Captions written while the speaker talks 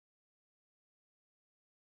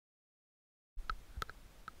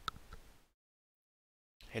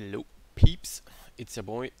Hello peeps, it's your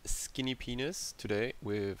boy Skinny Penis today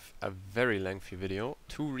with a very lengthy video.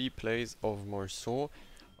 Two replays of Marceau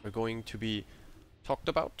are going to be talked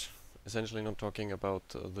about. Essentially not talking about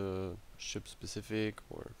the ship specific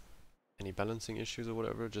or any balancing issues or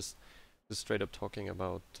whatever, just straight up talking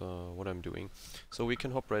about what I'm doing. So we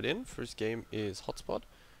can hop right in. First game is Hotspot.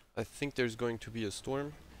 I think there's going to be a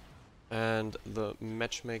storm. And the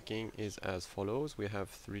matchmaking is as follows. We have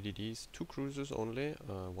 3 DDs, 2 cruisers only,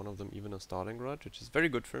 one of them even a Stalingrad, which is very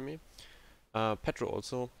good for me. Petro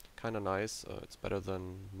also, kinda nice, it's better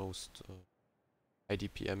than most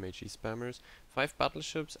IDP MHE spammers. 5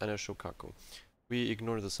 battleships and a Shokaku. We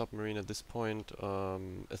ignore the submarine at this point.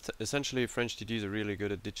 Essentially French DDs are really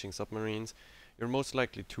good at ditching submarines. You're most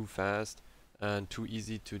likely too fast and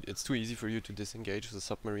it's too easy for you to disengage. The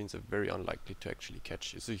submarines are very unlikely to actually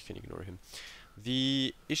catch you, so you can ignore him.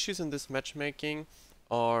 The issues in this matchmaking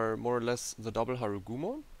are more or less the double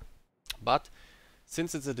Harugumo, but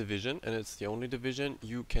since it's a division and it's the only division,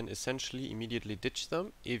 you can essentially immediately ditch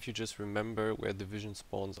them if you just remember where division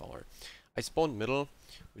spawns are. I spawned middle,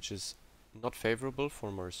 which is not favorable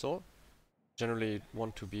for Marceau. Generally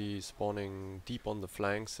want to be spawning deep on the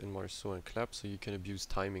flanks in Marceau and Clap, so you can abuse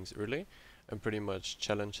timings early and pretty much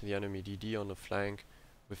challenge the enemy DD on the flank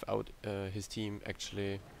without his team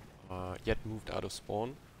actually yet moved out of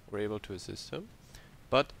spawn or able to assist him.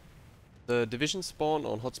 But the division spawn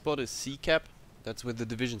on Hotspot is C-cap. That's where the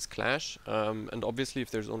divisions clash, and obviously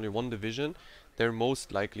if there's only one division, they're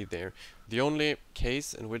most likely there. The only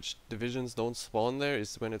case in which divisions don't spawn there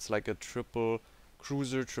is when it's like a triple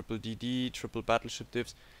cruiser, triple DD, triple battleship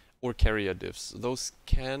diffs, or carrier diffs. Those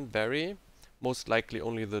can vary. Most likely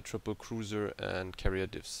only the triple cruiser and carrier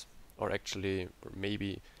diffs are actually, or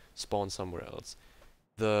maybe, spawn somewhere else.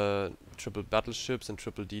 The triple battleships and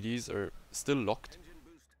triple DDs are still locked,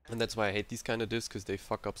 and that's why I hate these kind of diffs, because they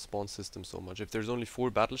fuck up spawn systems so much. If there's only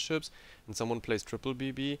 4 battleships and someone plays triple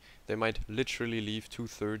BB, they might literally leave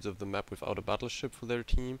 2/3 of the map without a battleship for their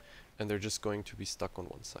team, and they're just going to be stuck on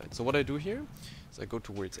one side. So what I do here is I go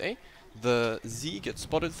towards A. The Z gets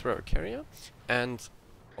spotted through our carrier, and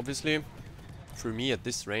obviously for me at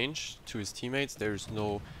this range to his teammates there's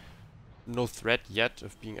no threat yet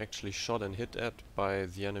of being actually shot and hit at by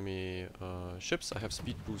the enemy ships. I have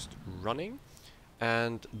speed boost running,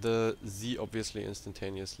 and the Z obviously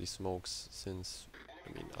instantaneously smokes, since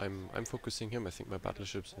I mean I'm focusing him. I think my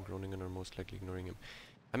battleships and Groningen are most likely ignoring him.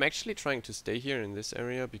 I'm actually trying to stay here in this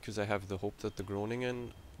area because I have the hope that the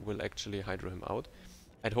Groningen will actually hydro him out.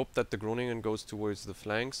 I'd hope that the Groningen goes towards the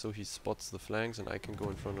flanks, so he spots the flanks and I can go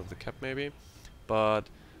in front of the cap maybe. But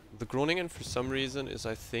the Groningen for some reason is,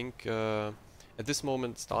 I think, at this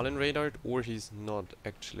moment Stalin radared, or he's not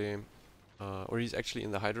actually, or he's actually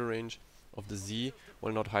in the hydro range of the Z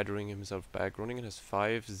while not hydroing himself back. Groningen has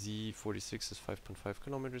 5, Z46 is 5.5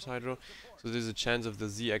 kilometers hydro, so there's a chance of the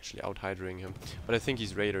Z actually out hydroing him, but I think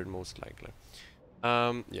he's radared most likely.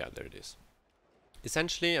 Yeah, there it is.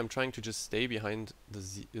 Essentially, I'm trying to just stay behind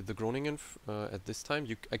the Groningen at this time.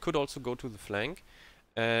 I could also go to the flank.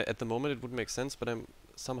 At the moment it would make sense, but I'm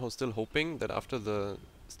somehow still hoping that after the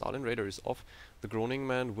Stalin radar is off, the Groningen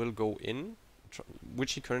man will go in,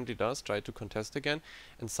 which he currently does, try to contest again,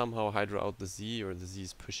 and somehow hydro out the Z, or the Z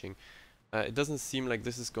is pushing. It doesn't seem like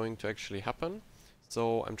this is going to actually happen,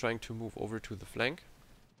 so I'm trying to move over to the flank,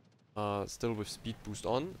 still with speed boost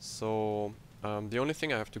on. So the only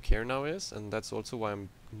thing I have to care now is, and that's also why I'm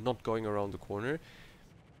not going around the corner,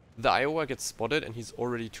 the Iowa gets spotted and he's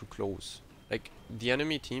already too close. Like, the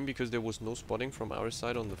enemy team, because there was no spotting from our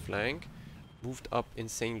side on the flank, moved up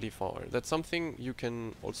insanely far. That's something you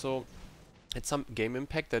can also, it's some game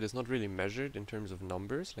impact that is not really measured in terms of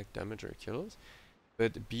numbers, like damage or kills,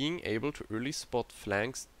 but being able to early spot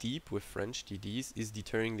flanks deep with French DDs is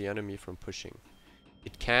deterring the enemy from pushing.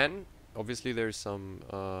 It can, obviously there's some,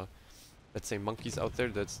 let's say, monkeys out there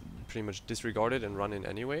that's pretty much disregarded and run in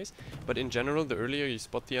anyways, but in general, the earlier you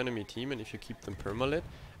spot the enemy team and if you keep them permalit,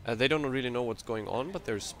 they don't really know what's going on, but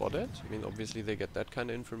they're spotted. I mean, obviously they get that kind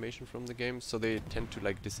of information from the game, so they tend to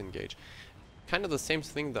like disengage. Kind of the same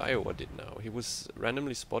thing the Iowa did now. He was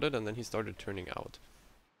randomly spotted and then he started turning out.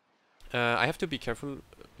 I have to be careful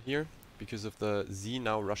here because of the Z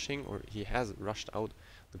now rushing, or he has rushed out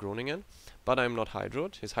the Groningen, but I'm not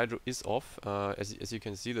hydroed. His hydro is off. As you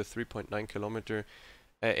can see, the 3.9 kilometer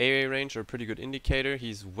AA range are a pretty good indicator.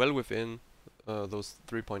 He's well within those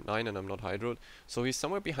 3.9 and I'm not hydroed. So he's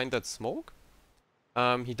somewhere behind that smoke.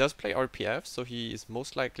 He does play RPF, so he is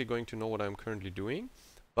most likely going to know what I'm currently doing.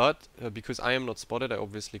 But because I am not spotted, I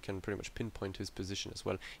obviously can pretty much pinpoint his position as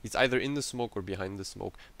well. He's either in the smoke or behind the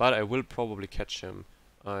smoke, but I will probably catch him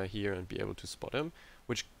here and be able to spot him,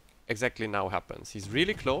 which exactly now happens. He's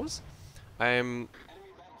really close. I'm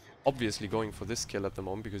obviously going for this kill at the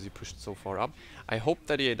moment because he pushed so far up. I hope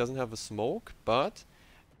that he doesn't have a smoke, but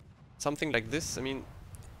something like this, I mean,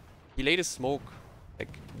 he laid a smoke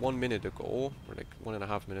like 1 minute ago, or like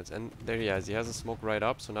 1.5 minutes, and there he has a smoke right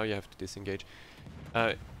up, so now you have to disengage.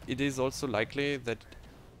 It is also likely that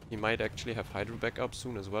he might actually have Hydro backup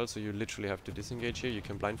soon as well, so you literally have to disengage here. You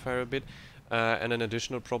can blind fire a bit. And an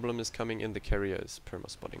additional problem is coming in. The carrier is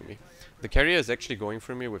perma-spotting me. The carrier is actually going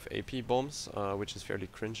for me with AP bombs, which is fairly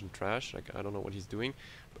cringe and trash. Like, I don't know what he's doing.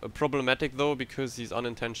 Problematic though, because he's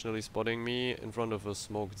unintentionally spotting me in front of a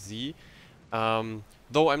smoked Z.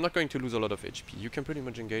 Though I'm not going to lose a lot of HP. You can pretty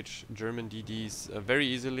much engage German DDs very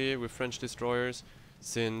easily with French destroyers,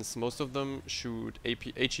 since most of them shoot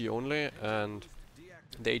HE only, and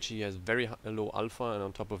the HE has very low alpha, and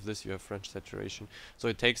on top of this you have French saturation. So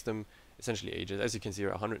it takes them essentially ages. As you can see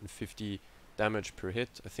here, 150 damage per hit.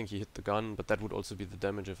 I think he hit the gun, but that would also be the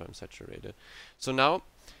damage if I'm saturated. So now,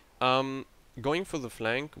 going for the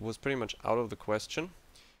flank was pretty much out of the question.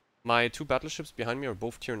 My two battleships behind me are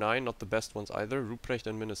both tier 9, not the best ones either. Ruprecht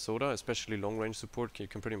and Minnesota, especially long range support, you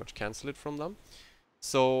can pretty much cancel it from them.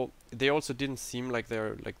 So they also didn't seem like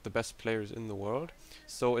they're like the best players in the world.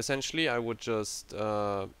 So essentially I would just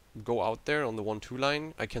go out there on the 1-2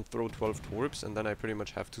 line. I can throw 12 torps and then I pretty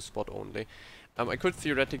much have to spot only. I could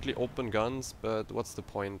theoretically open guns, but what's the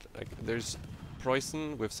point? Like, there's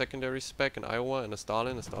Preußen with secondary spec, an Iowa, and a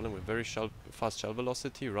Stalin with very fast shell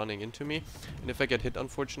velocity running into me. And if I get hit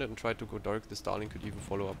unfortunate and try to go dark, the Stalin could even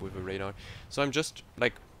follow up with a radar. So I'm just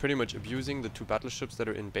like pretty much abusing the two battleships that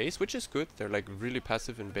are in base, which is good. They're like really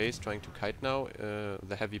passive in base, trying to kite now,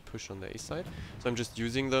 the heavy push on the A side. So I'm just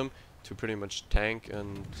using them to pretty much tank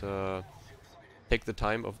and take the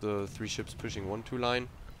time of the three ships pushing 1-2 line.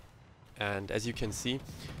 And as you can see,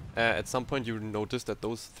 at some point you notice that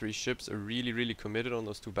those three ships are really committed on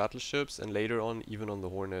those two battleships, and later on even on the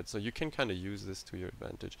Hornet. So you can kind of use this to your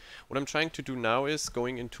advantage. What I'm trying to do now is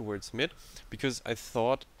going in towards mid, because I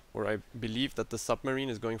thought, or I believe, that the submarine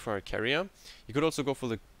is going for our carrier. You could also go for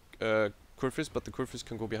the Kurfürst, but the Kurfürst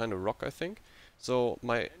can go behind a rock, I think. So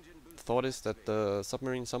my thought is that the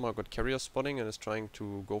submarine somehow got carrier spotting and is trying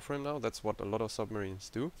to go for him now. That's what a lot of submarines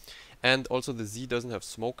do. And also the Z doesn't have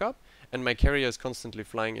smoke up, and my carrier is constantly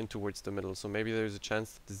flying in towards the middle. So maybe there's a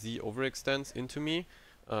chance that the Z overextends into me,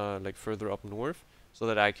 like further up north, so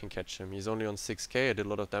that I can catch him. He's only on 6k. I did a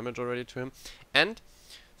lot of damage already to him. And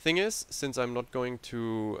thing is, since I'm not going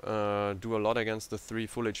to do a lot against the three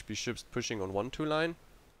full HP ships pushing on 1-2 line,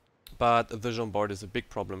 but the Jean Bart is a big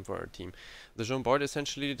problem for our team. The Jean Bart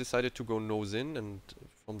essentially decided to go nose in, and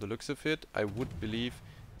from the looks of it, I would believe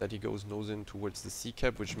that he goes nose in towards the sea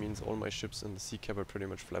cap, which means all my ships in the sea cap are pretty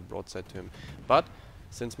much flat broadside to him. But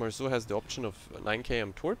since Marceau has the option of 9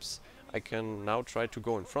 km torps, I can now try to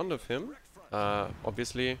go in front of him.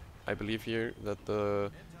 Obviously, I believe here that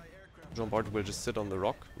the Jean Bart will just sit on the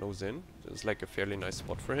rock, nose in. It's like a fairly nice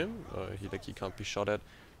spot for him. He can't be shot at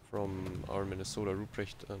from our Minnesota,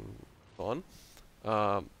 Ruprecht, and so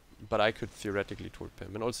on. But I could theoretically torp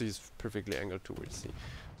him, and also he's perfectly angled towards sea.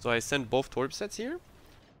 So I send both torp sets here.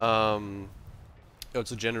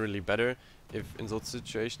 Also generally better if in those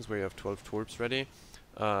situations where you have 12 torps ready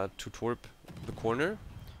to torp the corner,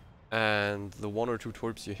 and the 1 or 2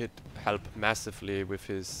 torps you hit help massively with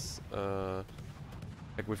his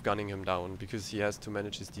like with gunning him down, because he has to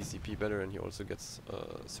manage his DCP better, and he also gets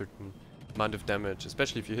a certain amount of damage,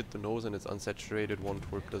 especially if you hit the nose and it's unsaturated. 1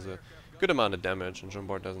 torp does a good amount of damage, and Jean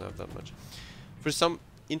Bart doesn't have that much. For some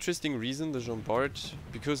interesting reason, the Jean Bart,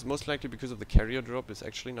 most likely because of the carrier drop, is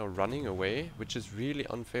actually now running away, which is really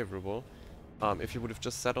unfavorable. If he would have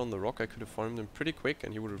just sat on the rock, I could have farmed him pretty quick,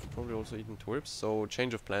 and he would have probably also eaten torps. So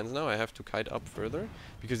change of plans now. I have to kite up further,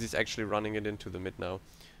 because he's actually running it into the mid now.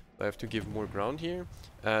 I have to give more ground here.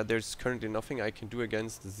 There's currently nothing I can do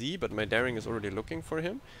against Z, but my daring is already looking for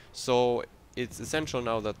him. So it's essential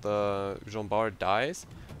now that the Jean Bart dies.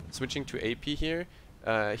 Switching to AP here.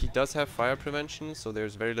 He does have fire prevention, so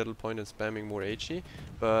there's very little point in spamming more HE,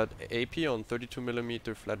 but AP on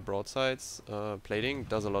 32mm flat broadsides plating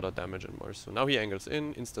does a lot of damage in Marceau. So now he angles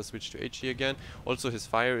in, insta switch to HE again. Also his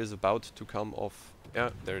fire is about to come off.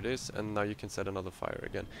 Yeah, there it is, and now you can set another fire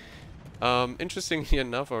again. Interestingly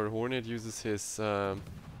enough, our Hornet uses his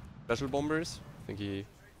special bombers. I think he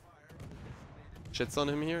shits on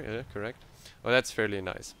him here. Yeah, correct. Oh, that's fairly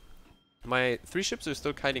nice. My 3 ships are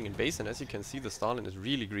still kiting in base, and as you can see, the Stalin is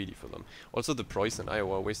really greedy for them. Also the Preußen and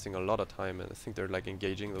Iowa are wasting a lot of time, and I think they're like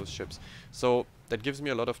engaging those ships. So that gives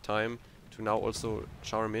me a lot of time to now also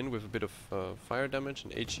charm in with a bit of fire damage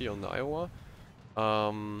and HE on the Iowa.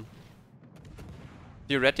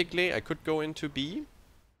 Theoretically, I could go into B,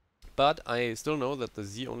 but I still know that the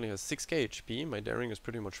Z only has 6k HP. My daring is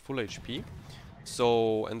pretty much full HP.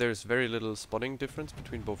 So, and there's very little spotting difference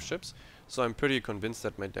between both ships. So I'm pretty convinced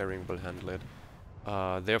that my daring will handle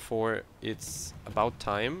it. Therefore, it's about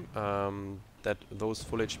time that those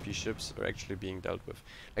full HP ships are actually being dealt with.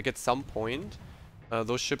 Like at some point,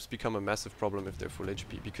 those ships become a massive problem if they're full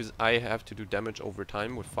HP, because I have to do damage over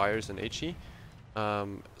time with fires and HE.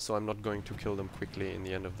 So I'm not going to kill them quickly in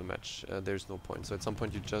the end of the match. There's no point. So at some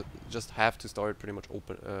point you just have to start pretty much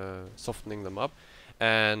softening them up,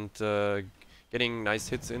 and getting nice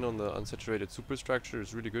hits in on the unsaturated superstructure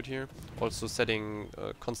is really good here. Also setting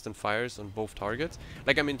constant fires on both targets.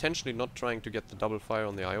 Like I'm intentionally not trying to get the double fire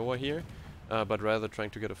on the Iowa here, but rather trying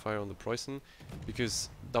to get a fire on the Preußen, because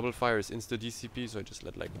double fire is insta DCP, so I just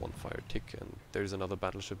let like one fire tick, and there's another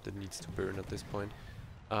battleship that needs to burn at this point.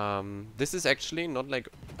 This is actually not like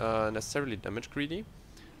necessarily damage greedy,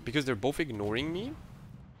 because they're both ignoring me,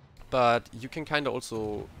 but you can kind of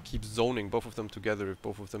also keep zoning both of them together if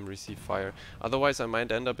both of them receive fire. Otherwise I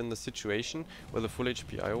might end up in the situation where the full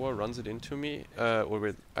HP Iowa runs it into me, or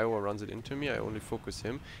where Iowa runs it into me, I only focus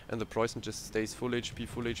him, and the Preußen just stays full HP,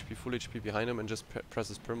 full HP, full HP behind him and just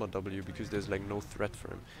presses perma W, because there's like no threat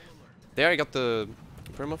for him. There I got the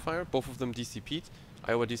perma fire, both of them DCP'd.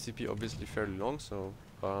 Iowa DCP obviously fairly long, so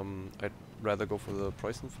I'd rather go for the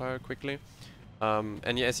Preußen fire quickly.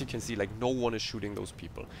 And yeah, as you can see, like no one is shooting those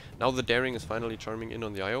people. Now the daring is finally charming in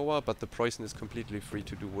on the Iowa, but the Preußen is completely free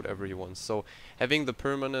to do whatever he wants. So having the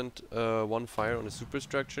permanent one fire on a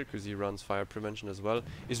superstructure, because he runs fire prevention as well,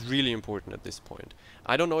 is really important at this point.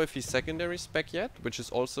 I don't know if he's secondary spec yet, which is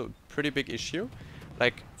also a pretty big issue.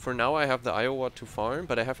 Like, for now I have the Iowa to farm,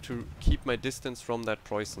 but I have to keep my distance from that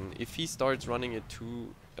Preußen. If he starts running it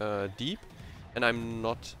too deep, and I'm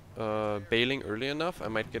not bailing early enough, I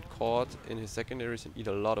might get caught in his secondaries and eat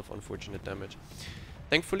a lot of unfortunate damage.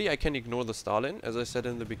 Thankfully I can ignore the Stalin, as I said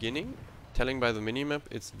in the beginning. Telling by the minimap,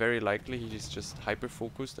 it's very likely he's just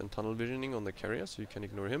hyper-focused and tunnel visioning on the carrier, so you can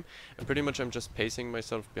ignore him. And pretty much I'm just pacing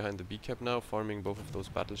myself behind the B-cap now, farming both of those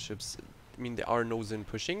battleships. I mean, there are no Zin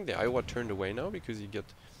pushing. The Iowa turned away now because you get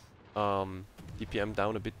DPM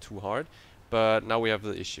down a bit too hard. But now we have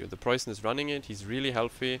the issue. The Preußen is running it, he's really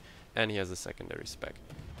healthy, and he has a secondary spec.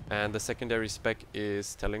 And the secondary spec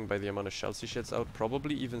is telling by the amount of shells he sheds out,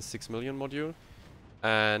 probably even 6 million module.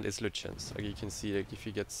 And it's Lütjens. Like you can see, like if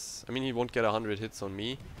he gets... I mean, he won't get 100 hits on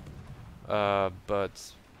me.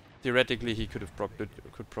 But theoretically he could proc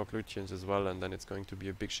Lütjens as well, and then it's going to be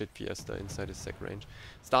a big shit fiesta inside his sec range.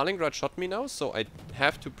 Stalingrad shot me now, so I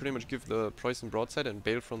have to pretty much give the Preußen broadside and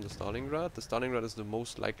bail from the Stalingrad. The Stalingrad is the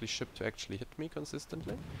most likely ship to actually hit me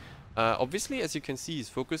consistently. Obviously, as you can see, he's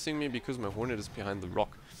focusing me because my Hornet is behind the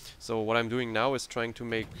rock. So what I'm doing now is trying to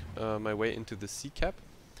make my way into the C-cap,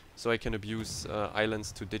 so I can abuse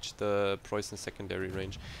islands to ditch the Preußen secondary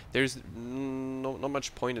range. There's not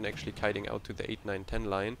much point in actually kiting out to the 8, 9, 10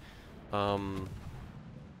 line,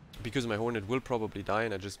 because my Hornet will probably die,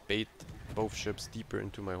 and I just bait both ships deeper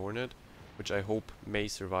into my Hornet, which I hope may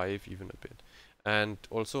survive even a bit. And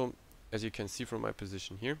also, as you can see from my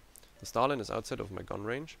position here, the Stalin is outside of my gun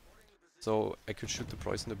range, so I could shoot the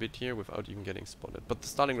Preußen a bit here without even getting spotted. But the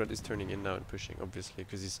Stalingrad is turning in now and pushing, obviously,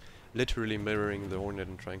 because he's literally mirroring the Hornet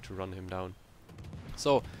and trying to run him down.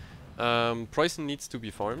 So, Preußen needs to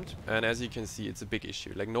be farmed, and as you can see, it's a big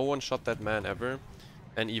issue. Like, no one shot that man ever,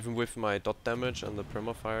 and even with my dot damage and the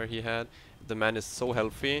permafire he had, the man is so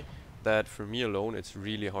healthy that for me alone, it's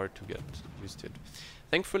really hard to get used to it.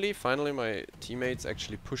 Thankfully, finally my teammates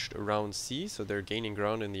actually pushed around C, so they're gaining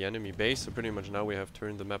ground in the enemy base, so pretty much now we have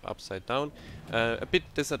turned the map upside down. A bit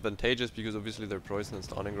disadvantageous because obviously their Preußen and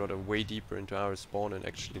Stalingrad are way deeper into our spawn and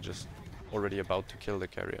actually just already about to kill the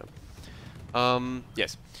carrier.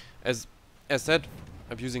 Yes, as said,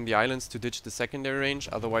 I'm using the islands to ditch the secondary range,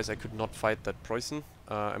 otherwise I could not fight that Preußen.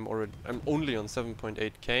 I'm only on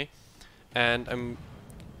 7.8k, and I'm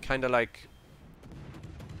kinda like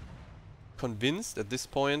convinced at this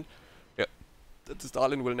point that the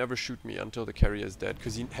Stalin will never shoot me until the carrier is dead,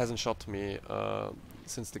 because he hasn't shot me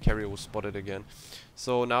since the carrier was spotted again.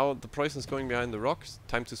 So now the Preußen is going behind the rocks,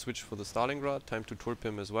 time to switch for the Stalingrad, time to torp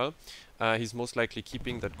him as well. He's most likely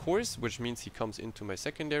keeping that course, which means he comes into my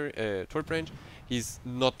secondary torp range. He's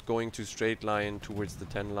not going to straight line towards the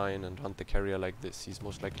 10 line and hunt the carrier like this. He's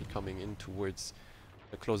most likely coming in towards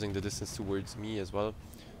closing the distance towards me as well,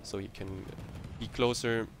 so he can be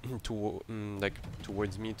closer to like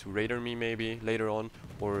towards me to radar me maybe later on,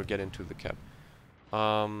 or get into the cap.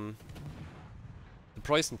 The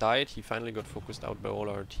Preußen died. He finally got focused out by all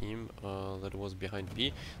our team that was behind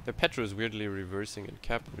B. The Petro is weirdly reversing in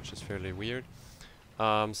cap, which is fairly weird.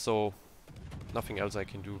 So nothing else I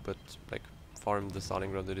can do but like farm the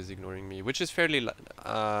Stalingrad that is ignoring me, which is fairly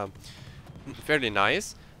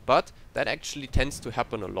nice, but that actually tends to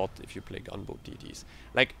happen a lot if you play gunboat DDs.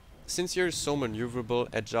 Like, since you're so maneuverable,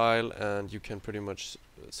 agile, and you can pretty much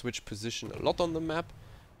switch position a lot on the map,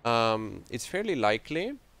 it's fairly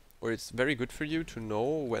likely, or it's very good for you to know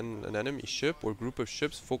when an enemy ship or group of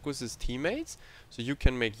ships focuses teammates, so you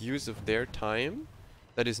can make use of their time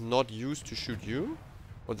that is not used to shoot you,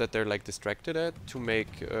 or that they're like distracted at, to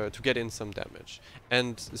make to get in some damage.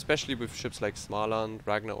 And especially with ships like Smaland,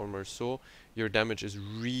 Ragnar or Marceau, your damage is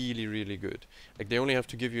really, really good. Like, they only have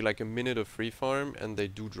to give you like a minute of free farm and they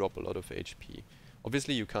do drop a lot of HP.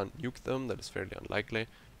 Obviously you can't nuke them, that is fairly unlikely,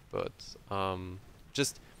 but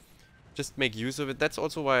just make use of it. That's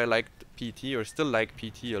also why I liked PT, or still like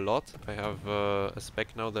PT a lot. I have a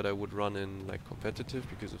spec now that I would run in like competitive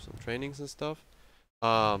because of some trainings and stuff.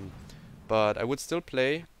 But I would still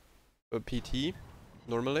play a PT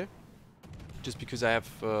normally, just because I have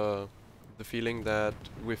the feeling that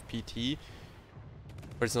with PT,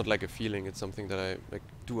 or it's not like a feeling, it's something that I like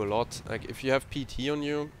do a lot. Like, if you have PT on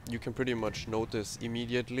you, you can pretty much notice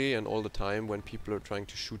immediately and all the time when people are trying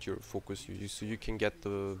to shoot your focus you, so you can get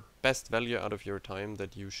the best value out of your time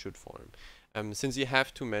that you should farm. Since you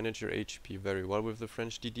have to manage your HP very well with the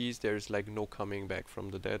French DDs, there's like no coming back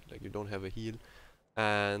from the dead, like you don't have a heal.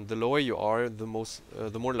 And the lower you are, the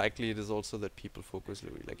more likely it is also that people focus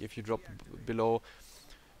you. Like, if you drop below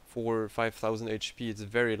 4 or 5,000 HP, it's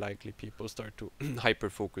very likely people start to hyper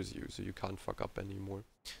focus you, so you can't fuck up anymore.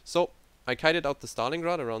 So I kited out the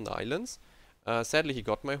Stalingrad around the islands. Sadly, he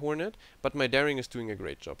got my Hornet, but my Daring is doing a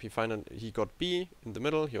great job. He got B in the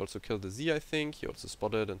middle. He also killed the Z, I think. He also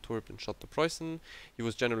spotted and torped and shot the Preußen. He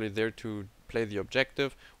was generally there to play the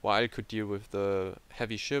objective, while I could deal with the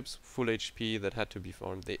heavy ships, full HP, that had to be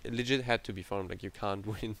farmed. They legit had to be farmed. Like, you can't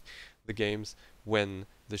win the games when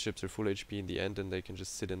the ships are full HP in the end and they can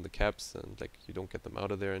just sit in the caps and like you don't get them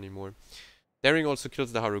out of there anymore. Daring also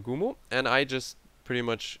kills the Harugumo, and I just pretty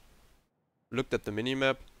much looked at the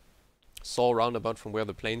minimap, saw roundabout from where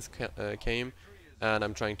the planes came, and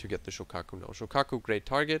I'm trying to get the Shokaku now. Shokaku, great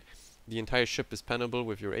target. The entire ship is pennable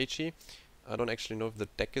with your HE. I don't actually know if the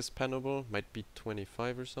deck is pennable, might be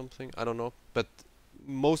 25 or something, I don't know, but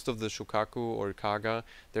most of the Shokaku or Kaga,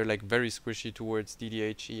 they're like very squishy towards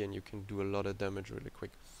DDHE and you can do a lot of damage really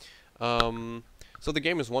quick. So the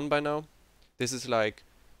game is won by now. This is like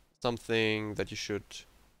something that you should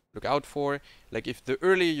look out for. Like, if the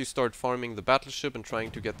earlier you start farming the battleship and trying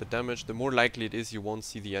to get the damage, the more likely it is you won't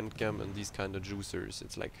see the endgame and these kind of juicers.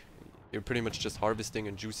 It's like you're pretty much just harvesting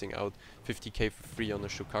and juicing out 50k for free on the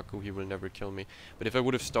Shokaku. He will never kill me. But if I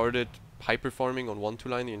would have started hyper farming on 1-2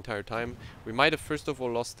 line the entire time, we might have first of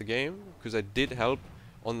all lost the game, because I did help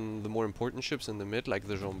on the more important ships in the mid, like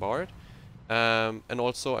the Jean Bart. And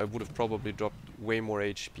also I would have probably dropped way more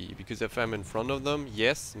HP, because if I'm in front of them,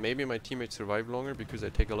 yes, maybe my teammates survive longer because I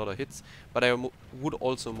take a lot of hits, but I would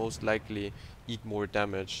also most likely eat more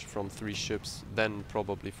damage from 3 ships than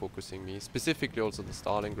probably focusing me. Specifically also the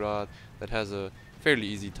Stalingrad, that has a fairly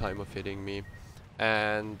easy time of hitting me.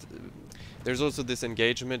 And there's also this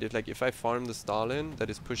engagement, if I farm the Stalin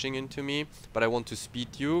that is pushing into me, but I want to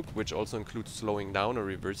speed duke, which also includes slowing down or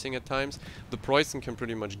reversing at times, the Preußen can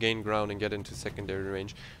pretty much gain ground and get into secondary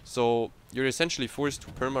range. So you're essentially forced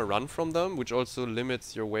to perma run from them, which also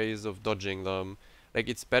limits your ways of dodging them. Like,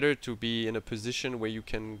 it's better to be in a position where you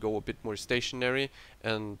can go a bit more stationary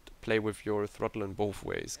and play with your throttle in both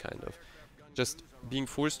ways, kind of. Just being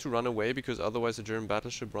forced to run away because otherwise a German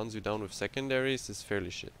battleship runs you down with secondaries is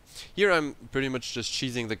fairly shit. Here I'm pretty much just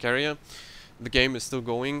cheesing the carrier. The game is still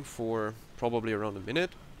going for probably around a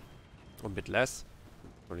minute, or a bit less.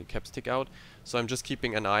 Probably caps tick out. So I'm just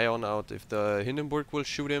keeping an eye on out if the Hindenburg will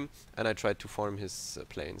shoot him, and I tried to farm his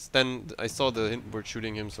planes. Then I saw the Hindenburg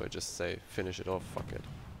shooting him, so I just say finish it off, fuck it.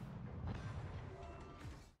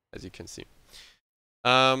 As you can see.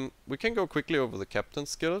 We can go quickly over the captain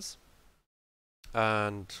skills.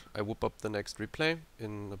 And I whoop up the next replay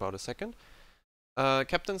in about a second.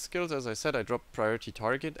 Captain skills, as I said, I dropped priority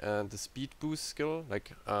target and the speed boost skill,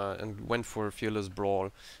 and went for fearless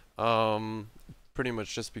brawl. Pretty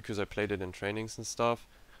much just because I played it in trainings and stuff,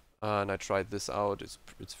 and I tried this out. It's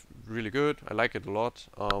really good. I like it a lot.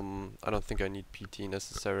 I don't think I need PT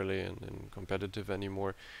necessarily in competitive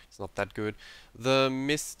anymore. It's not that good. The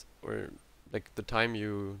missed, or like the time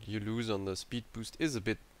you lose on the speed boost is a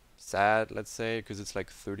bit sad, let's say, because it's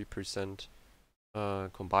like 30%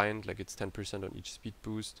 combined, like it's 10% on each speed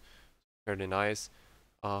boost. Fairly nice.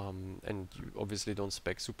 And you obviously don't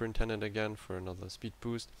spec Superintendent again for another speed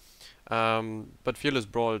boost. But Fearless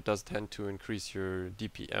Brawl does tend to increase your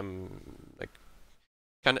DPM, like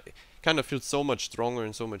kind of feels so much stronger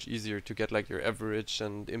and so much easier to get like your average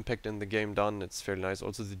and impact in the game done. It's fairly nice.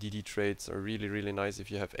 Also the DD traits are really nice if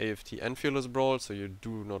you have AFT and Fearless Brawl, so you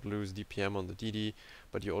do not lose DPM on the DD,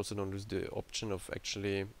 but you also don't lose the option of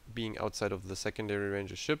actually being outside of the secondary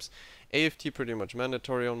range of ships. AFT pretty much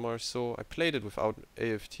mandatory on Marceau. I played it without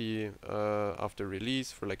AFT after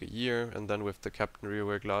release for like a year, and then with the Captain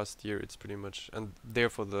rework last year it's pretty much, and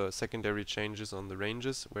therefore the secondary changes on the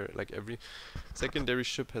ranges where like every secondary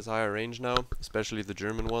ship has higher range now, especially the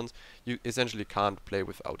German ones. You essentially can't play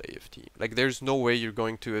without AFT. Like there's no way you're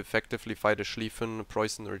going to effectively fight a Schlieffen,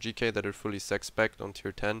 Preußen or GK that are fully sec-spec'd on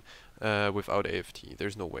tier 10 without AFT.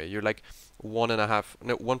 There's no way. You're like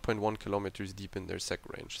 1.1 kilometers deep in their sec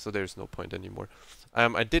range, so there's no point anymore.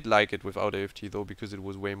 I did like it without AFT though, because it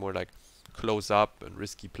was way more like close up and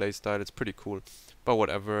risky playstyle. It's pretty cool, but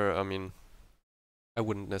whatever. I mean, I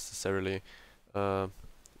wouldn't necessarily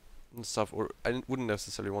suffer, or I wouldn't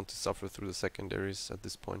necessarily want to suffer through the secondaries at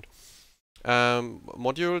this point.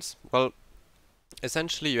 Modules, well,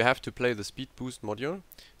 essentially you have to play the speed boost module.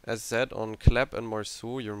 As said, on Clap and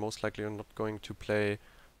Marceau, you're most likely not going to play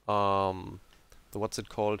the what's it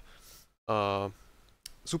called,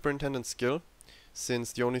 Superintendent skill,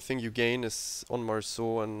 since the only thing you gain is on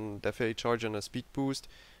Marceau and FA charge and a speed boost.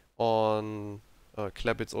 On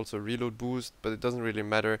Clap it's also a reload boost, but it doesn't really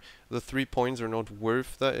matter. The 3 points are not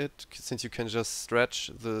worth it, since you can just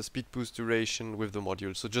stretch the speed boost duration with the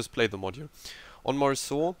module, so just play the module. On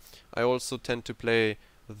Marceau, I also tend to play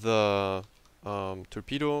the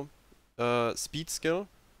torpedo speed skill,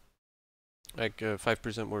 like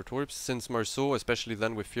 5% more torps, since Marceau, especially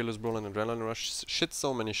then with Fearless Brawl and Adrenaline Rush, shits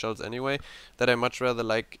so many shells anyway, that I much rather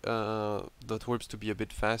like the torps to be a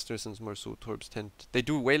bit faster, since Marceau torps they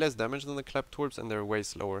do way less damage than the Clap torps and they're way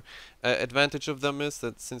slower. Advantage of them is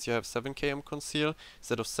that since you have 7 km conceal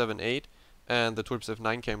instead of 7-8, and the torps have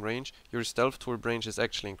 9 km range, your stealth torp range is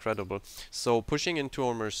actually incredible. So pushing into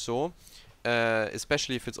a Marceau,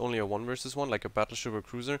 especially if it's only a 1 versus 1, like a battleship or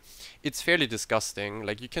cruiser, it's fairly disgusting.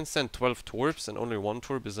 Like you can send 12 torps and only 1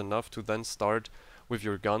 torp is enough to then start with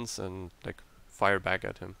your guns and like fire back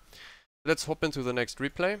at him. Let's hop into the next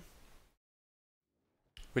replay,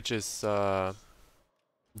 which is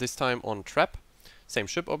this time on Trap. Same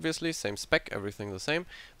ship obviously, same spec, everything the same.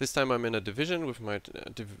 This time I'm in a division with my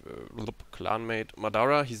clanmate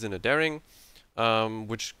Madara. He's in a daring,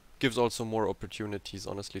 which gives also more opportunities,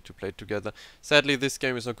 honestly, to play together. Sadly, this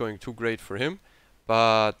game is not going too great for him,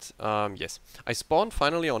 but yes. I spawned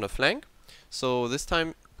finally on a flank, so this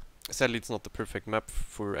time, sadly, it's not the perfect map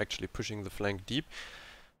for actually pushing the flank deep.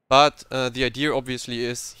 But the idea obviously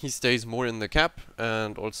is he stays more in the cap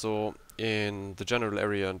and also in the general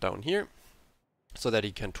area down here, so that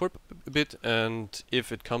he can torp a bit, and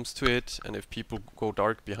if it comes to it, and if people go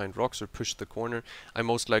dark behind rocks or push the corner, I'm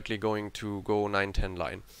most likely going to go 9-10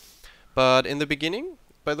 line. But in the beginning,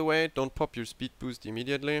 by the way, don't pop your speed boost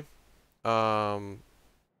immediately.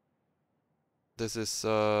 This is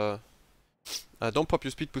don't pop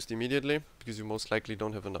your speed boost immediately, because you most likely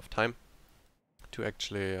don't have enough time to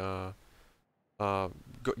actually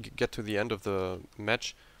get to the end of the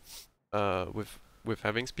match with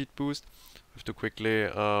having speed boost. Have to quickly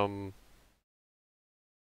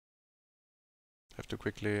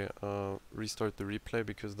restart the replay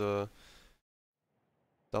because the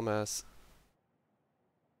dumbass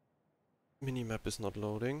minimap is not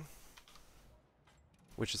loading,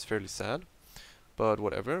 which is fairly sad, but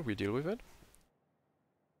whatever, we deal with it.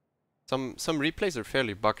 Some replays are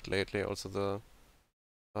fairly bugged lately. Also the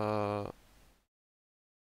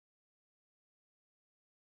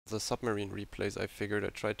submarine replays, I figured I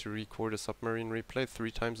tried to record a submarine replay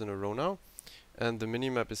 3 times in a row now, and the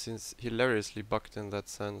minimap is hilariously bugged in that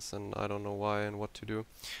sense, and I don't know why and what to do.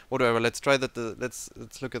 Whatever, let's try that. Let's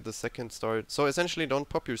look at the second start. So essentially, don't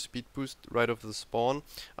pop your speed boost right off the spawn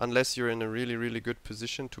unless you're in a really good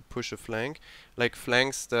position to push a flank, like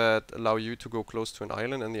flanks that allow you to go close to an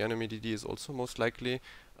island, and the enemy DD is also most likely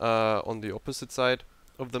on the opposite side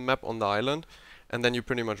of the map on the island. And then you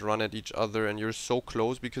pretty much run at each other, and you're so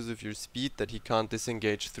close because of your speed that he can't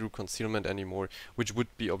disengage through concealment anymore, which would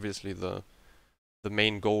be obviously the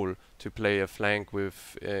main goal, to play a flank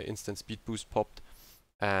with instant speed boost popped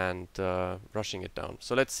and rushing it down.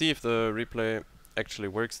 So let's see if the replay actually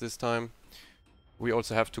works this time. We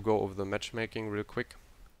also have to go over the matchmaking real quick.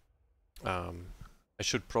 I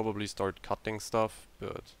should probably start cutting stuff,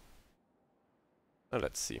 but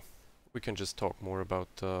let's see. We can just talk more about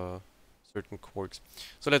certain quirks.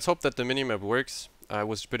 So let's hope that the minimap works.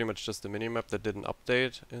 was pretty much just a minimap that didn't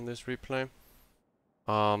update in this replay.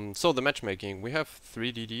 So the matchmaking, we have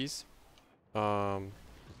 3 DDs.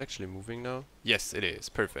 It's actually moving now. Yes, it is.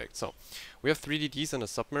 Perfect. So we have 3 DDs and a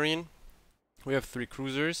submarine. We have 3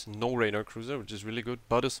 cruisers, no radar cruiser, which is really good,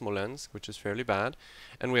 but a Smolensk, which is fairly bad.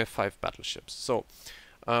 And we have 5 battleships. So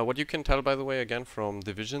what you can tell, by the way, again from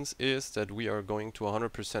divisions, is that we are going to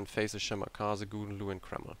 100% face a Shimakaze, Gudenlu, and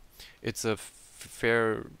Kreml. It's a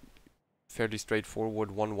fairly straightforward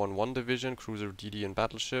 1-1-1 division, cruiser, DD, and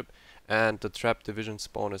battleship, and the trap division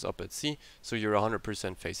spawn is up at sea, so you're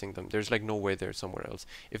 100% facing them. There's like no way they're somewhere else.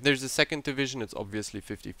 If there's a second division, it's obviously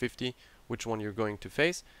 50-50 which one you're going to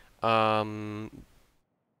face. So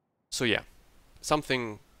yeah,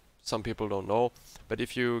 something some people don't know, but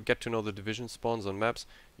if you get to know the division spawns on maps,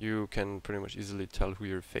 you can pretty much easily tell who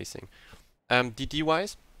you're facing. DD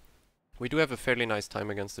wise, we do have a fairly nice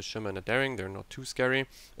time against the Shimmer and the Daring. They're not too scary.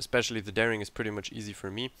 Especially the Daring is pretty much easy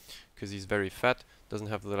for me because he's very fat. Doesn't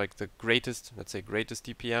have the greatest, let's say greatest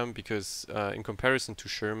DPM, because in comparison to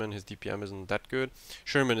Sherman, his DPM isn't that good.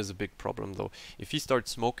 Sherman is a big problem though. If he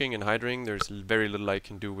starts smoking and hydring, there's very little I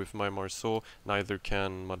can do with my Marceau. Neither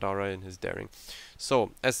can Madara in his Daring.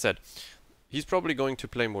 So, as said, he's probably going to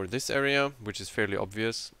play more this area, which is fairly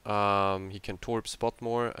obvious. He can torp spot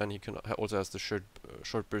more, and he can also has the short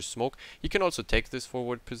burst smoke. He can also take this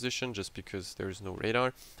forward position just because there is no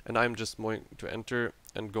radar. And I'm just going to enter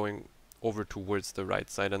and going over towards the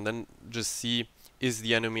right side, and then just see, is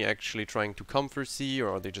the enemy actually trying to come for C,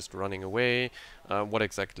 or are they just running away? What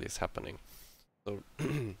exactly is happening? So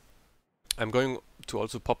I'm going to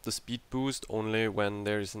also pop the speed boost only when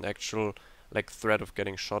there is an actual threat of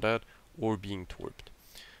getting shot at or being torped.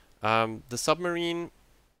 The submarine,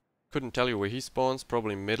 couldn't tell you where he spawns,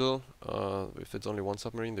 probably middle. If it's only one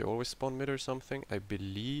submarine, they always spawn mid or something, I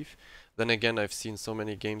believe. Then again, I've seen so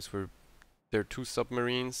many games where there are 2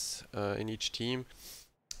 submarines in each team,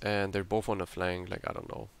 and they're both on a flank, I don't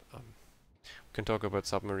know. We can talk about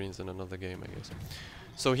submarines in another game, I guess.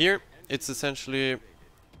 So here, it's essentially,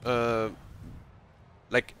 Kreml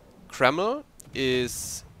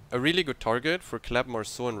is a really good target for Kleb,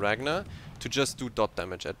 Marceau, and Ragnar to just do dot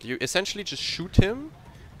damage at. You essentially just shoot him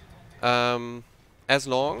as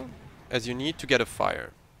long as you need to get a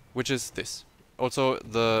fire, which is this. Also,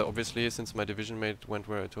 obviously, since my division mate went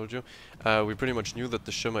where I told you, we pretty much knew that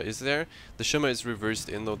the Shimmer is there. The Shimmer is reversed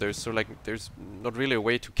in though, there's not really a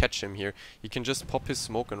way to catch him here. He can just pop his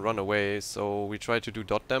smoke and run away, so we try to do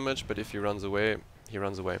dot damage, but if he runs away, he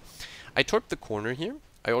runs away. I torped the corner here.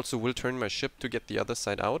 I also will turn my ship to get the other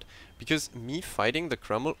side out, because me fighting the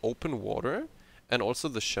Kreml open water and also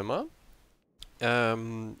the Shimmer,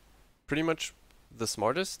 pretty much the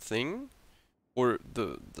smartest thing, or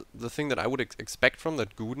the thing that I would expect from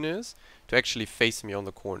that Guden is to actually face me on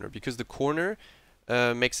the corner, because the corner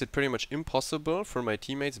makes it pretty much impossible for my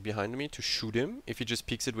teammates behind me to shoot him if he just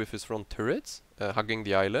peeks it with his front turrets, hugging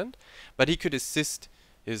the island, but he could assist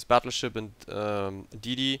his battleship and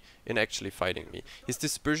DD in actually fighting me. His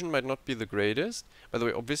dispersion might not be the greatest. By the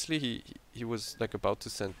way, obviously he was about to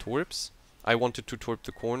send torps. I wanted to torp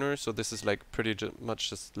the corner, so this is pretty much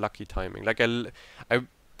just lucky timing. I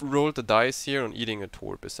rolled the dice here on eating a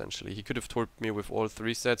torp, essentially. He could have torped me with all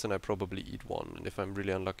 3 sets, and I probably eat 1. And if I'm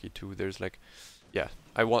really unlucky too, there's yeah,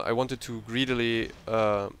 I wanted to greedily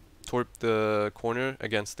torp the corner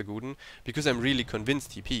against the Guden, because I'm really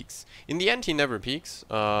convinced he peeks. In the end, he never peeks,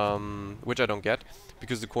 which I don't get,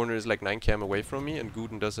 because the corner is 9 km away from me, and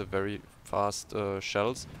Guden does have very fast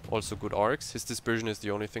shells, also good arcs. His dispersion is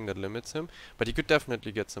the only thing that limits him, but he could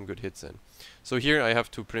definitely get some good hits in. So here I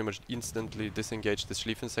have to pretty much instantly disengage the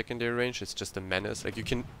Schlieffen secondary range. It's just a menace. You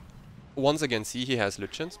can once again see he has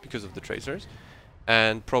Lütjens because of the tracers,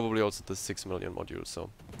 and probably also the 6 million module,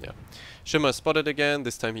 so yeah. Shimmer spotted again.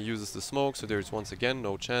 This time he uses the smoke, so there's once again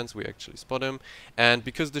no chance we actually spot him. And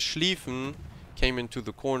because the Schlieffen came into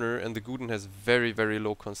the corner and the Guden has very, very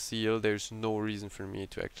low conceal, there's no reason for me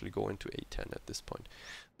to actually go into A10 at this point.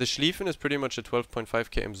 The Schlieffen is pretty much a 12.5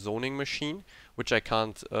 km zoning machine, which I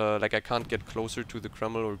can't, I can't get closer to the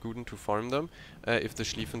Kreml or Guden to farm them if the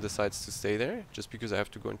Schlieffen decides to stay there, just because I have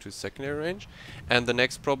to go into secondary range. And the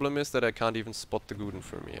next problem is that I can't even spot the Guden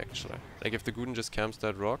for me, actually. If the Guden just camps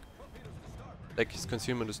that rock, his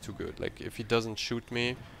concealment is too good. If he doesn't shoot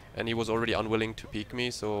me, and he was already unwilling to peek me,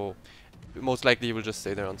 so most likely he will just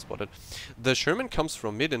stay there unspotted. The Sherman comes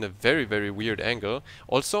from mid in a very, very weird angle.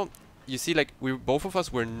 Also, you see, both of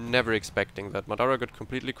us were never expecting that. Madara got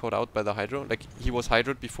completely caught out by the Hydro. He was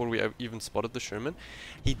Hydroed before we even spotted the Sherman.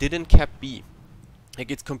 He didn't cap B.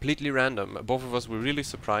 It's completely random. Both of us were really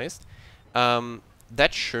surprised.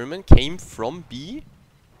 That Sherman came from B,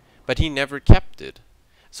 but he never kept it.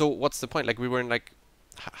 So what's the point? Like, we weren't like,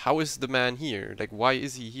 how is the man here? Like, why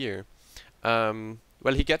is he here?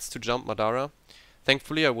 Well, he gets to jump Madara.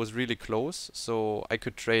 Thankfully, I was really close, so I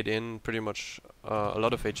could trade in pretty much a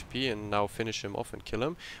lot of HP and now finish him off and kill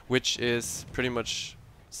him, which is pretty much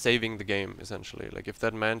saving the game, essentially. Like, if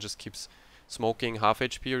that man just keeps smoking half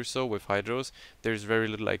HP or so with Hydros, there's very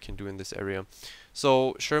little I can do in this area.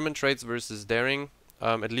 So, Sherman trades versus Daring.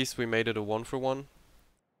 At least we made it a 1-for-1.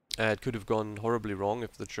 It could have gone horribly wrong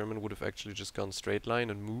if the German would have actually just gone straight line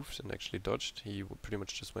and moved and actually dodged. He pretty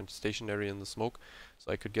much just went stationary in the smoke,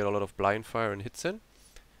 so I could get a lot of blind fire and hits in.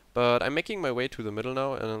 But I'm making my way to the middle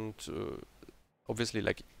now, and obviously,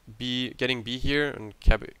 like, getting B here and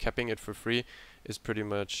capping it for free is pretty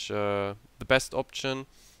much the best option.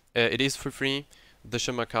 It is for free. The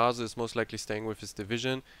Shimakaze is most likely staying with his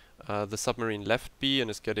division. The submarine left B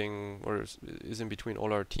and is getting, or is in between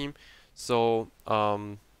all our team. So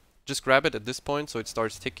just grab it at this point so it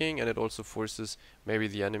starts ticking, and it also forces maybe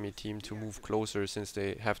the enemy team to move closer since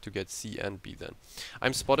they have to get C and B then.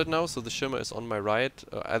 I'm spotted now, so the Shimmer is on my right,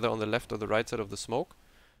 either on the left or the right side of the smoke.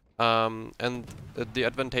 And the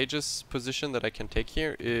advantageous position that I can take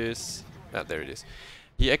here is... there it is.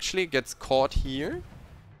 He actually gets caught here,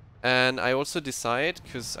 and I also decide,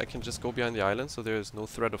 because I can just go behind the island so there is no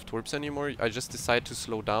threat of torps anymore, I just decide to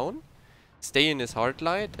slow down, stay in his hard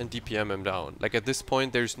light, and DPM him down. Like, at this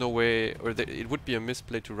point there's no way, or it would be a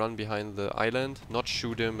misplay to run behind the island, not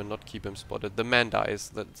shoot him and not keep him spotted. The man dies.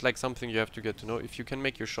 That's like something you have to get to know. If you can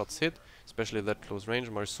make your shots hit, especially at that close range,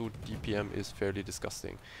 Marceau DPM is fairly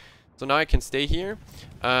disgusting. So now I can stay here,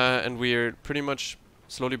 and we're pretty much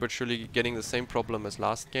slowly but surely getting the same problem as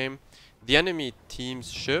last game. The enemy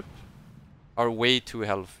team's ship are way too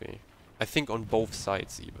healthy. I think on both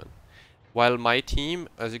sides even. While my team,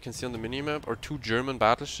 as you can see on the minimap, are 2 German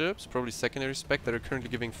battleships, probably secondary spec, that are currently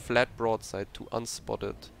giving flat broadside to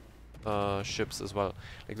unspotted ships as well.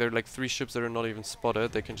 Like, there are like 3 ships that are not even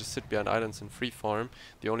spotted. They can just sit behind islands and free farm.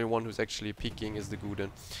 The only one who's actually peeking is the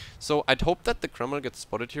Guden. So I'd hope that the Kreml gets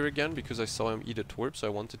spotted here again, because I saw him eat a torp, so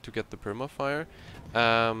I wanted to get the permafire.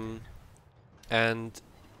 And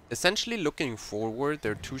essentially, looking forward,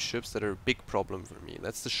 there are 2 ships that are a big problem for me.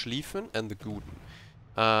 That's the Schlieffen and the Guden.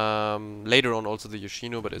 Later on also the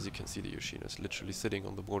Yoshino, but as you can see, the Yoshino is literally sitting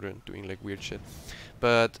on the border and doing like weird shit.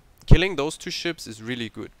 But killing those 2 ships is really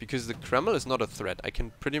good, because the Kreml is not a threat. I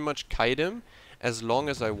can pretty much kite him as long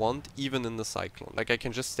as I want, even in the cyclone. Like, I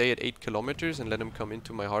can just stay at 8 kilometers and let him come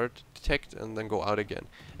into my hard detect and then go out again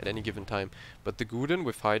at any given time. But the Guden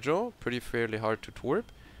with Hydro, pretty fairly hard to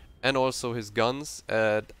torp, and also his guns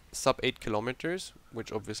at sub 8 kilometers,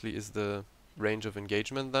 which obviously is the range of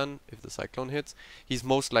engagement then, if the cyclone hits, he's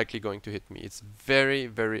most likely going to hit me. It's very,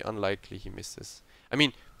 very unlikely he misses. I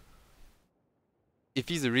mean, if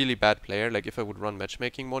he's a really bad player, like if I would run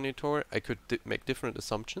matchmaking monitor, I could make different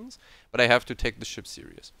assumptions, but I have to take the ship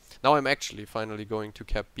serious. Now I'm actually finally going to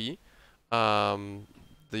cap B.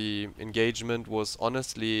 The engagement was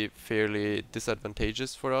honestly fairly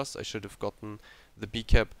disadvantageous for us. I should have gotten the B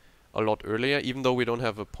cap a lot earlier, even though we don't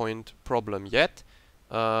have a point problem yet.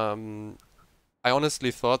 I honestly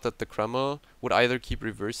thought that the Kreml would either keep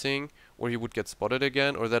reversing, or he would get spotted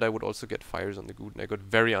again, or that I would also get fires on the Guden. I got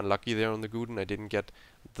very unlucky there on the Guden. I didn't get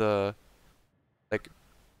the like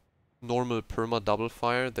normal perma double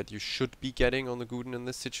fire that you should be getting on the Guden in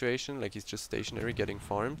this situation. Like, he's just stationary getting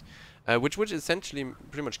farmed, which would essentially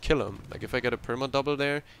pretty much kill him. Like, if I get a perma double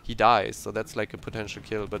there, he dies, so that's like a potential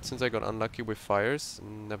kill. But since I got unlucky with fires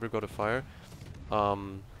and never got a fire,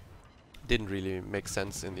 didn't really make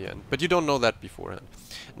sense in the end. But you don't know that beforehand.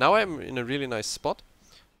 Now I'm in a really nice spot.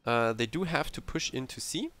 They do have to push into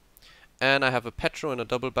C, and I have a Petro and a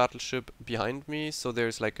double battleship behind me, so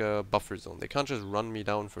there's like a buffer zone. They can't just run me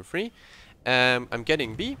down for free. I'm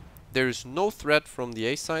getting B. There's no threat from the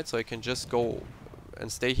A side, so I can just go and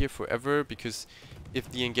stay here forever, because if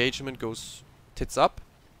the engagement goes tits up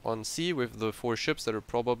on C with the 4 ships that are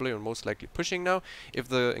probably or most likely pushing now, if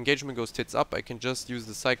the engagement goes tits up, I can just use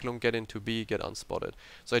the cyclone, get into B, get unspotted.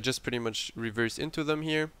 So I just pretty much reverse into them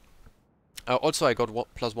here. Also, I got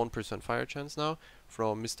 +1% fire chance now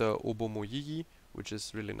from Mr. Obomoyigi, which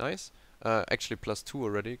is really nice. Actually +2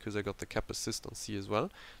 already, because I got the cap assist on C as well.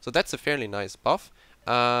 So that's a fairly nice buff.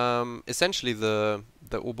 Essentially the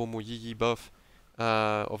Obomoyigi buff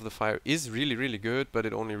of the fire is really, really good, but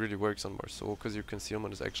it only really works on Marceau, because your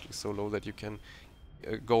concealment is actually so low that you can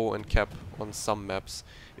go and cap on some maps.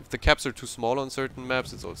 If the caps are too small on certain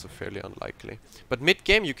maps, it's also fairly unlikely. But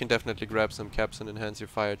mid-game you can definitely grab some caps and enhance your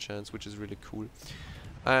fire chance, which is really cool.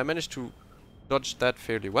 I managed to dodge that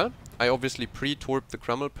fairly well. I obviously pre-torped the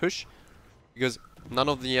Kreml push, because None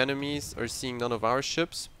of the enemies are seeing none of our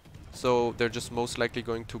ships, so they're just most likely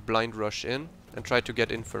going to blind rush in and try to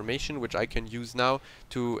get information, which I can use now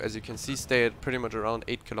to, as you can see, stay at pretty much around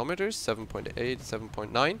 8 kilometers, 7.8,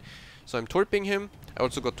 7.9. So I'm torping him. I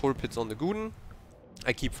also got torp hits on the Guden.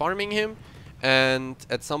 I keep farming him, and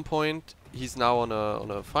at some point he's now on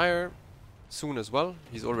a fire soon as well.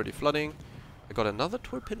 He's already flooding. I got another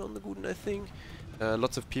torp hit on the Guden, I think.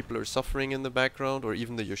 Lots of people are suffering in the background, or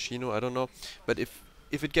even the Yoshino, I don't know. But if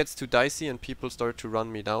it gets too dicey and people start to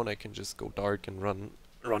run me down, I can just go dark and run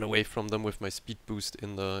away from them with my speed boost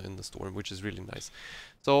in the storm, which is really nice.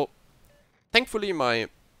 So thankfully my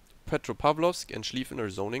Petropavlovsk and Schlieffen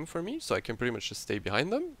are zoning for me, so I can pretty much just stay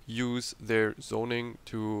behind them, use their zoning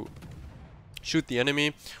to shoot the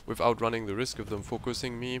enemy without running the risk of them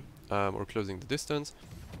focusing me or closing the distance.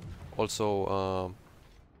 Also,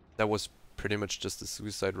 that was pretty much just a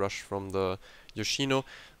suicide rush from the Yoshino.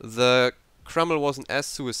 The Kreml wasn't as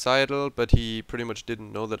suicidal, but he pretty much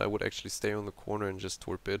didn't know that I would actually stay on the corner and just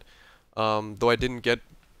torpid. Though I didn't get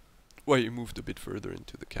why he moved a bit further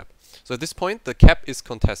into the cap. So at this point, the cap is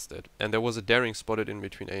contested, and there was a daring spotted in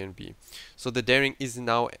between A and B. So the daring is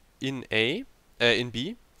now in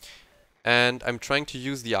B, and I'm trying to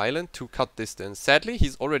use the island to cut distance. Sadly,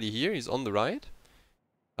 he's already here. He's on the right.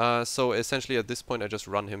 So essentially, at this point, I just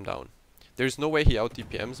run him down. There's no way he out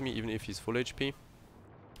DPMs me, even if he's full HP.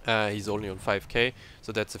 He's only on 5k,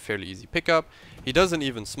 so that's a fairly easy pickup. He doesn't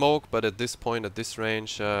even smoke, but at this point, at this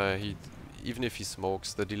range, even if he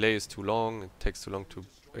smokes, the delay is too long. It takes too long to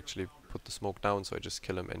actually put the smoke down, so I just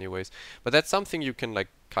kill him anyways. But that's something you can like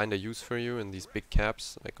kind of use for you in these big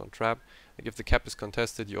caps, like on trap. Like if the cap is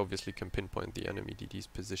contested, you obviously can pinpoint the enemy DD's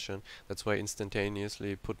position. That's why I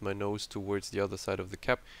instantaneously put my nose towards the other side of the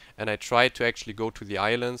cap, and I try to actually go to the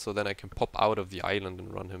island, so then I can pop out of the island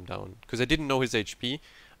and run him down. Because I didn't know his HP.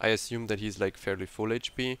 I assumed that he's like fairly full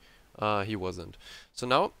HP. He wasn't. So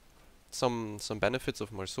now some benefits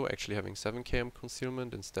of Marceau actually having 7 km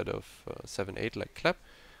concealment instead of 7-8 like Klep.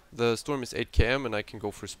 The storm is 8 km and I can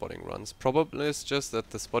go for spotting runs. Problem is just that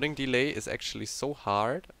the spotting delay is actually so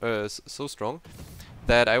hard, so strong,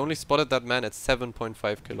 that I only spotted that man at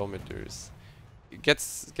 7.5 kilometers. It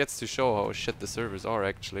gets to show how shit the servers are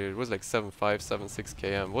actually. It was like 7.5, 7.6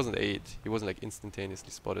 km. It wasn't 8. He wasn't like instantaneously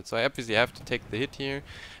spotted. So I obviously have to take the hit here.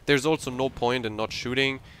 There's also no point in not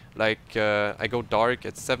shooting. Like I go dark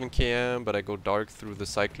at 7 km, but I go dark through the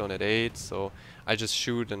cyclone at 8. So I just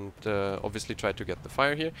shoot and obviously try to get the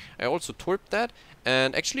fire here. I also torped that,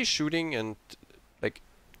 and actually shooting and like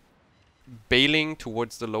bailing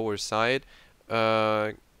towards the lower side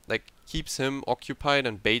like keeps him occupied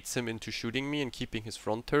and baits him into shooting me and keeping his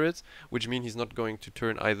front turrets, which means he's not going to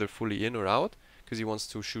turn either fully in or out because he wants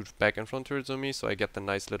to shoot back and front turrets on me. So I get the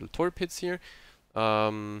nice little torp hits here.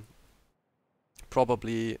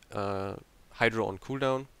 Probably Hydro on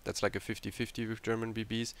cooldown. That's like a 50-50 with German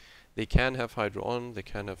BBs. They can have Hydro on, they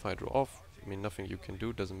can have Hydro off. I mean, nothing you can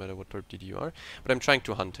do, doesn't matter what torp DD you are. But I'm trying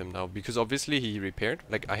to hunt him now because obviously he repaired.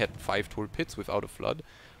 Like I had 5 torp hits without a flood,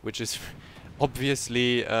 which is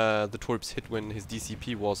obviously the torps hit when his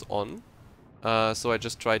DCP was on. So I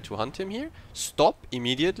just tried to hunt him here. Stop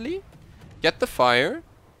immediately, get the fire,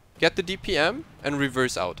 get the DPM, and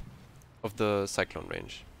reverse out of the cyclone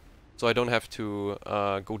range. So I don't have to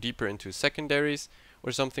go deeper into secondaries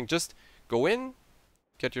or something. Just go in,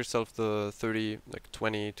 get yourself the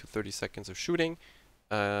 20 to 30 seconds of shooting,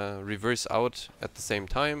 reverse out at the same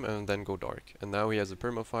time, and then go dark. And now he has a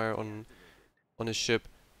permafire on his ship,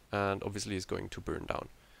 and obviously is going to burn down.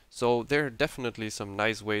 So there are definitely some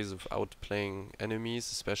nice ways of outplaying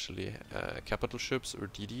enemies, especially capital ships or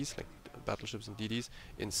DDs, like battleships and DDs,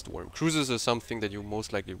 in Storm. Cruisers are something that you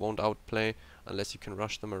most likely won't outplay unless you can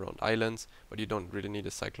rush them around islands, but you don't really need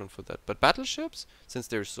a cyclone for that. But battleships, since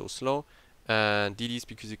they're so slow, and DDs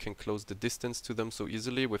because you can close the distance to them so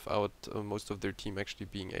easily without most of their team actually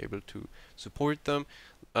being able to support them,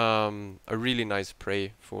 a really nice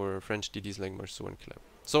prey for French DDs like Marceau and Klep.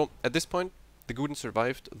 So at this point, the Guden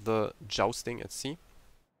survived the jousting at sea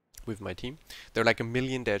with my team. There are like 1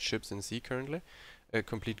 million dead ships in sea currently. A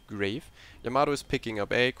complete grave. Yamato is picking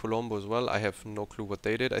up A, Colombo as well. I have no clue what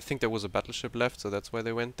they did. I think there was a battleship left, so that's why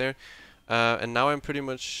they went there. And now I'm pretty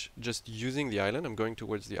much just using the island. I'm going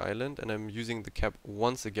towards the island, and I'm using the cap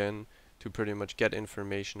once again to pretty much get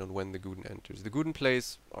information on when the Guden enters. The Guden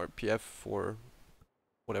plays RPF for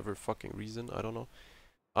whatever fucking reason, I don't know.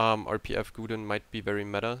 RPF Guden might be very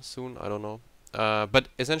meta soon, I don't know. But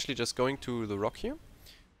essentially just going to the rock here,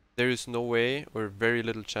 there is no way or very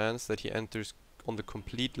little chance that he enters on the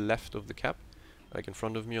complete left of the cap, like in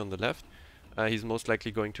front of me on the left. He's most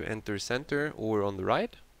likely going to enter center or on the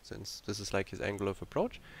right. since this is like his angle of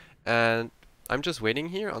approach. And I'm just waiting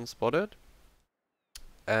here unspotted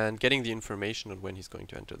and getting the information on when he's going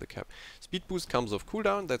to enter the cap. Speed boost comes off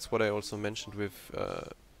cooldown. That's what I also mentioned with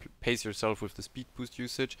pace yourself with the speed boost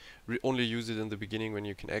usage. Only use it in the beginning when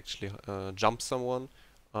you can actually jump someone,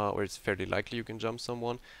 or it's fairly likely you can jump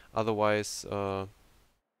someone. Otherwise,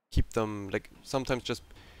 keep them, like, sometimes just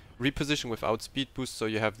reposition without speed boost so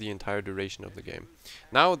you have the entire duration of the game.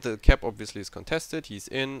 Now the cap obviously is contested, he's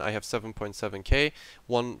in, I have 7.7k,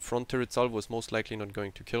 one front turret salvo is most likely not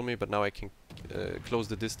going to kill me, but now I can close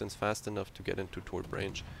the distance fast enough to get into torp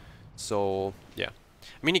range. So yeah,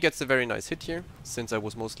 I mean he gets a very nice hit here, since I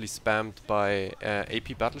was mostly spammed by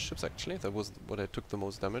AP battleships actually, that was what I took the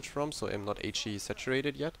most damage from, so I'm not HE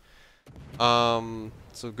saturated yet.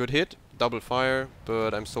 So good hit, double fire,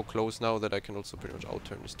 but I'm so close now that I can also pretty much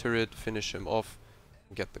outturn his turret, finish him off,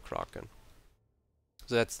 and get the Kraken.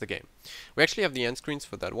 So that's the game. We actually have the end screens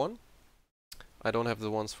for that one. I don't have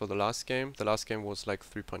the ones for the last game. The last game was like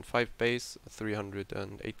 3.5 base,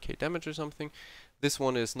 308k damage or something. This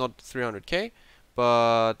one is not 300k,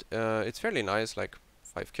 but it's fairly nice, like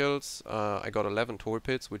 5 kills. I got 11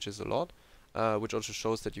 torpedoes, which is a lot. Which also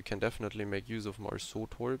shows that you can definitely make use of Marceau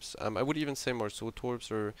torps. I would even say Marceau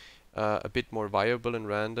torps are a bit more viable in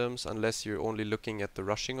randoms, unless you're only looking at the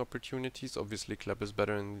rushing opportunities. Obviously Kleb is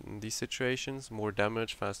better in these situations, more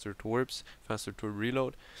damage, faster torps, faster torp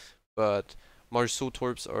reload, but Marceau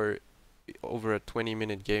torps are over a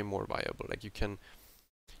 20-minute game more viable. Like you can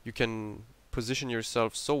position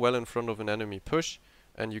yourself so well in front of an enemy push,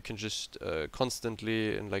 and you can just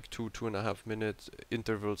constantly in like 2.5 minute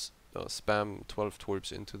intervals spam 12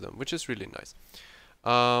 torps into them, which is really nice.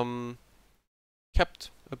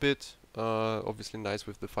 Kept a bit, obviously nice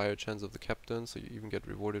with the fire chance of the captain, so you even get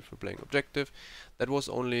rewarded for playing objective. That was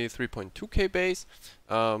only 3.2k base.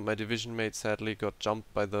 My division mate sadly got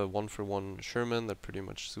jumped by the 1-for-1 Sherman that pretty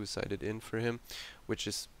much suicided in for him, which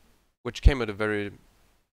came at a very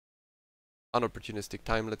unopportunistic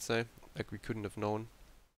time, let's say, like we couldn't have known.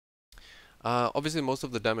 Obviously most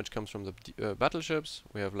of the damage comes from the battleships.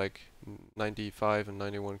 We have like 95 and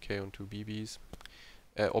 91k on 2 BBs.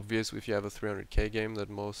 Obvious if you have a 300k game that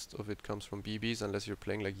most of it comes from BBs, unless you're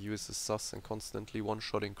playing like USS Sus and constantly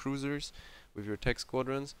one-shotting cruisers with your tech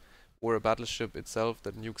squadrons, or a battleship itself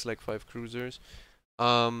that nukes like 5 cruisers.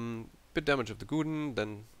 Bit damage of the Guden,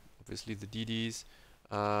 then obviously the DDs.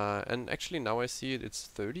 And actually now I see it's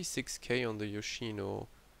 36k on the Yoshino.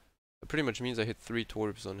 It pretty much means I hit 3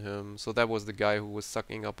 torps on him. So that was the guy who was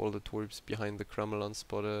sucking up all the torps behind the Kreml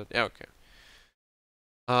unspotted. Yeah, okay.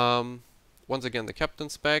 Once again, the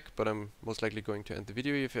captain's back, but I'm most likely going to end the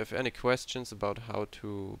video. If you have any questions about how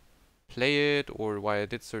to play it or why I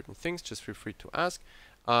did certain things, just feel free to ask.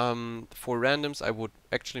 For randoms, I would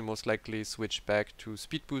actually most likely switch back to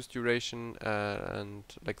speed boost duration and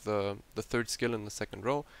like the third skill in the second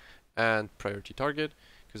row and priority target,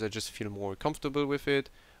 because I just feel more comfortable with it.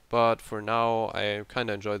 But for now, I kind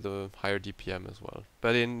of enjoy the higher DPM as well.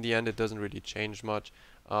 But in the end, it doesn't really change much.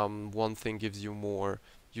 One thing gives you more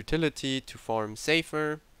utility to farm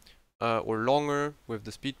safer or longer with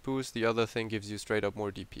the speed boost. The other thing gives you straight up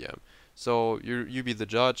more DPM. So you be the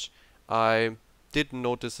judge. I did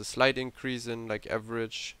notice a slight increase in like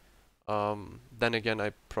average. Then again,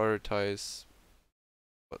 I prioritize,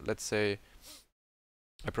 let's say,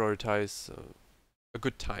 I prioritize a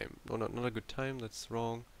good time. No, not a good time. That's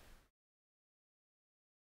wrong.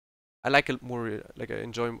 I like a more, like I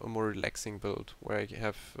enjoy a more relaxing build where I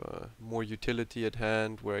have more utility at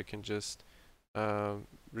hand, where I can just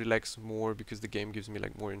relax more because the game gives me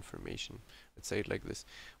like more information. Let's say it like this.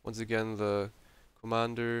 Once again, the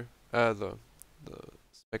commander, the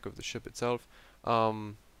spec of the ship itself.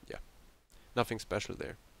 Yeah, nothing special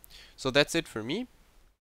there. So that's it for me.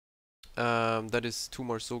 That is 2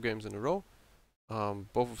 Marceau games in a row.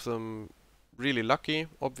 Both of them really lucky,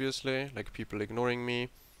 obviously, like people ignoring me.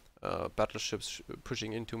 Battleships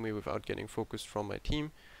pushing into me without getting focused from my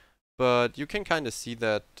team. But you can kind of see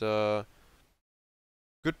that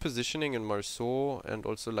good positioning in Marceau and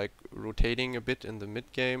also like rotating a bit in the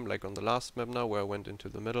mid game, like on the last map now where I went into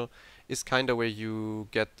the middle, is kind of where you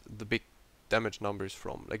get the big damage numbers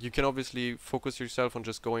from. Like you can obviously focus yourself on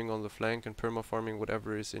just going on the flank and perma farming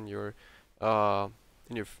whatever is in your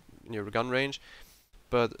gun range.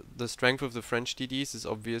 But the strength of the French DDs is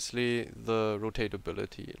obviously the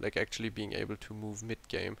rotatability, like actually being able to move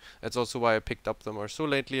mid-game. That's also why I picked up the Marceau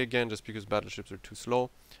lately again, just because battleships are too slow,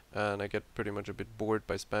 and I get pretty much a bit bored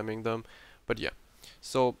by spamming them. But yeah,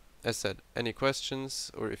 so as said, any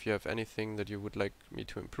questions, or if you have anything that you would like me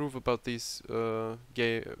to improve about these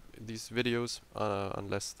videos,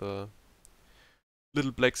 unless the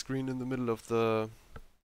little black screen in the middle of the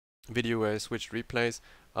video where I switched replays.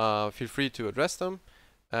 Feel free to address them,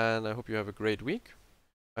 and I hope you have a great week.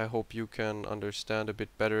 I hope you can understand a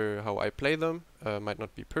bit better how I play them. Might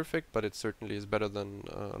not be perfect, but it certainly is better than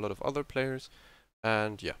a lot of other players.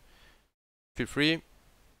 And yeah, feel free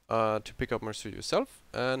to pick up Marceau yourself,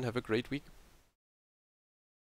 and have a great week.